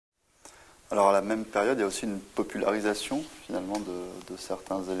Alors à la même période, il y a aussi une popularisation finalement de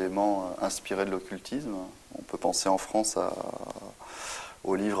certains éléments inspirés de l'occultisme. On peut penser en France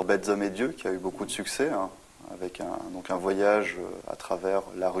au livre Bêtes, hommes et dieux, qui a eu beaucoup de succès, hein, avec un voyage à travers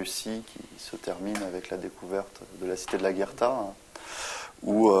la Russie qui se termine avec la découverte de la cité de la Guerta, hein,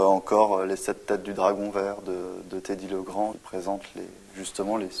 ou encore les 7 têtes du dragon vert de Teddy Legrand, qui présente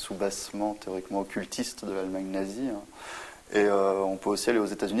justement les soubassements théoriquement occultistes de l'Allemagne nazie. Hein. Et on peut aussi aller aux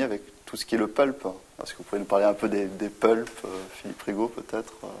États-Unis avec tout ce qui est le pulp. Est-ce que vous pouvez nous parler un peu des pulps, Philippe Rigaud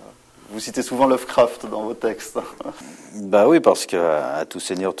peut-être? Vous citez souvent Lovecraft dans vos textes. Bah oui, parce qu'à tout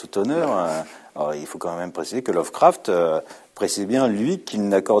seigneur, tout honneur, alors il faut quand même préciser que Lovecraft précise bien, lui, qu'il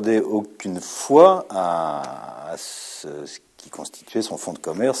n'accordait aucune foi à ce qui constituait son fonds de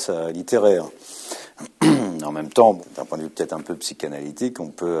commerce littéraire. En même temps, d'un point de vue peut-être un peu psychanalytique, on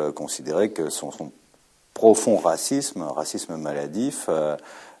peut considérer que son profond racisme maladif,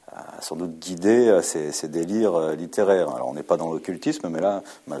 a sans doute guidé ses délires littéraires. Alors on n'est pas dans l'occultisme, mais là,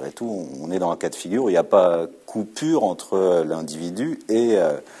 malgré tout, on est dans un cas de figure où il n'y a pas coupure entre l'individu et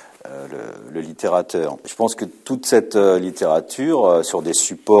le littérateur. Je pense que toute cette littérature, sur des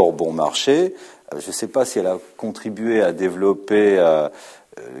supports bon marché, je ne sais pas si elle a contribué à développer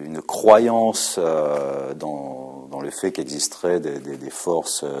une croyance dans le fait qu'existeraient des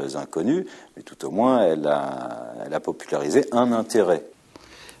forces inconnues, mais tout au moins elle a popularisé un intérêt.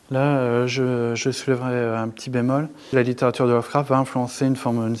 Là, je soulèverai un petit bémol. La littérature de Lovecraft va influencer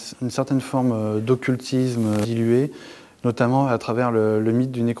une certaine forme d'occultisme dilué, notamment à travers le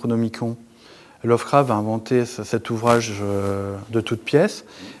mythe du Necronomicon. Lovecraft va inventer cet ouvrage de toutes pièces,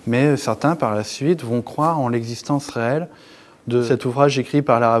 mais certains, par la suite, vont croire en l'existence réelle de cet ouvrage écrit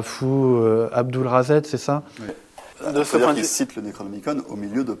par l'arabe fou Abdul Razed, c'est ça? Oui. C'est-à-dire qu'il cite le Necronomicon au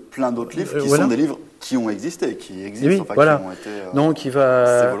milieu de plein d'autres livres qui sont des livres qui ont existé, qui existent, oui, enfin voilà. qui ont été... Donc c'est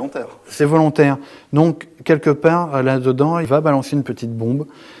volontaire. C'est volontaire. Donc, quelque part, là-dedans, il va balancer une petite bombe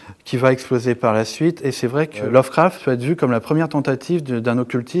qui va exploser par la suite. Et c'est vrai que Lovecraft peut être vu comme la première tentative d'un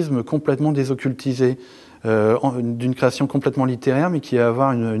occultisme complètement désoccultisé, d'une création complètement littéraire, mais qui va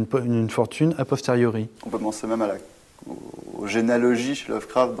avoir une fortune a posteriori. On peut penser même aux généalogies chez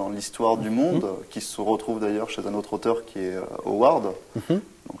Lovecraft dans l'histoire du monde, qui se retrouve d'ailleurs chez un autre auteur qui est Howard,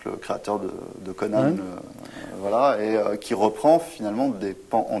 donc le créateur de Conan, voilà, et qui reprend finalement des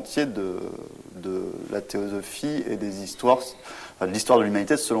pans entiers de la théosophie et des histoires, de l'histoire de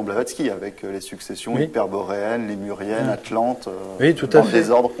l'humanité selon Blavatsky, avec les successions hyperboréennes, lémuriennes, atlantes, tout à fait.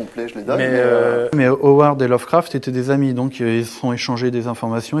 désordre complet, je les donne. Mais Howard et Lovecraft étaient des amis, donc ils se sont échangés des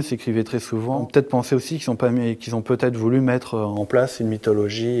informations et s'écrivaient très souvent. On peut peut-être penser aussi qu'ils ont peut-être voulu mettre en place une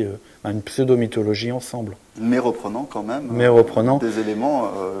mythologie, une pseudo-mythologie ensemble. Mais reprenant quand même des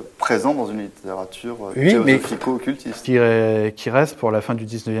éléments présents dans une littérature théosophico-occultiste. Qui reste pour la fin du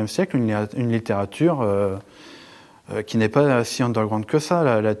XIXe siècle une littérature qui n'est pas si underground que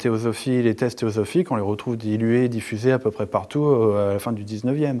ça. La théosophie, les thèses théosophiques, on les retrouve diluées, diffusées à peu près partout à la fin du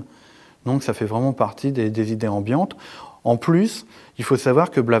XIXe. Donc ça fait vraiment partie des idées ambiantes. En plus, il faut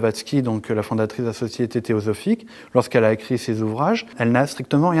savoir que Blavatsky, donc la fondatrice de la Société théosophique, lorsqu'elle a écrit ses ouvrages, elle n'a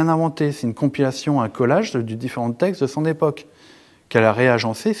strictement rien inventé. C'est une compilation, un collage de différents textes de son époque qu'elle a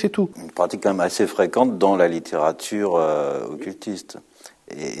réagencé, c'est tout. Une pratique quand même assez fréquente dans la littérature occultiste.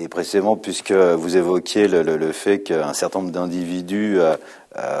 Et précisément, puisque vous évoquiez le fait qu'un certain nombre d'individus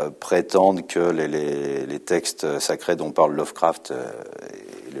prétendent que les textes sacrés dont parle Lovecraft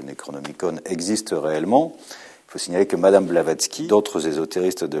et le Necronomicon existent réellement, il faut signaler que Madame Blavatsky, d'autres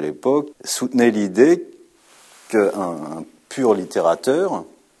ésotéristes de l'époque, soutenaient l'idée qu'un pur littérateur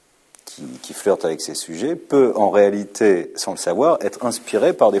qui flirte avec ces sujets peut en réalité, sans le savoir, être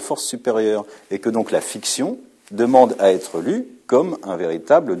inspiré par des forces supérieures, et que donc la fiction demande à être lue comme un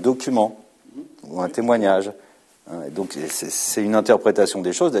véritable document ou un témoignage. Donc c'est une interprétation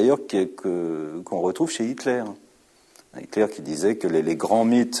des choses d'ailleurs qu'on retrouve chez Hitler. Hitler qui disait que les grands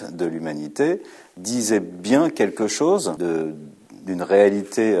mythes de l'humanité disaient bien quelque chose d'une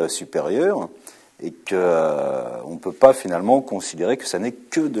réalité supérieure, et qu'on ne peut pas finalement considérer que ça n'est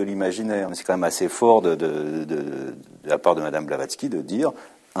que de l'imaginaire. C'est quand même assez fort de la part de Madame Blavatsky de dire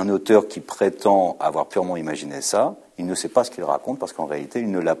un auteur qui prétend avoir purement imaginé ça, il ne sait pas ce qu'il raconte parce qu'en réalité,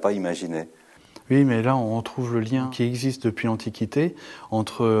 il ne l'a pas imaginé. Oui, mais là, on trouve le lien qui existe depuis l'Antiquité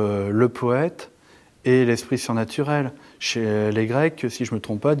entre le poète et l'esprit surnaturel. Chez les Grecs, si je ne me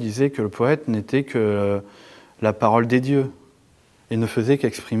trompe pas, disaient que le poète n'était que la parole des dieux et ne faisait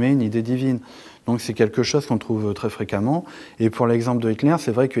qu'exprimer une idée divine. Donc c'est quelque chose qu'on trouve très fréquemment. Et pour l'exemple de Hitler,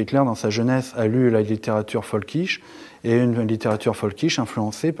 c'est vrai que Hitler, dans sa jeunesse, a lu la littérature folkish, et une littérature folkish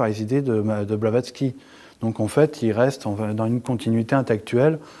influencée par les idées de Blavatsky. Donc en fait, il reste dans une continuité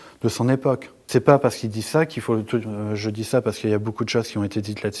intellectuelle de son époque. C'est pas parce qu'il dit ça qu'il faut... je dis ça parce qu'il y a beaucoup de choses qui ont été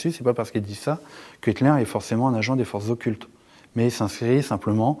dites là-dessus, c'est pas parce qu'il dit ça qu'Hitler est forcément un agent des forces occultes. Mais il s'inscrit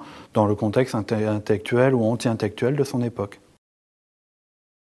simplement dans le contexte intellectuel ou anti-intellectuel de son époque.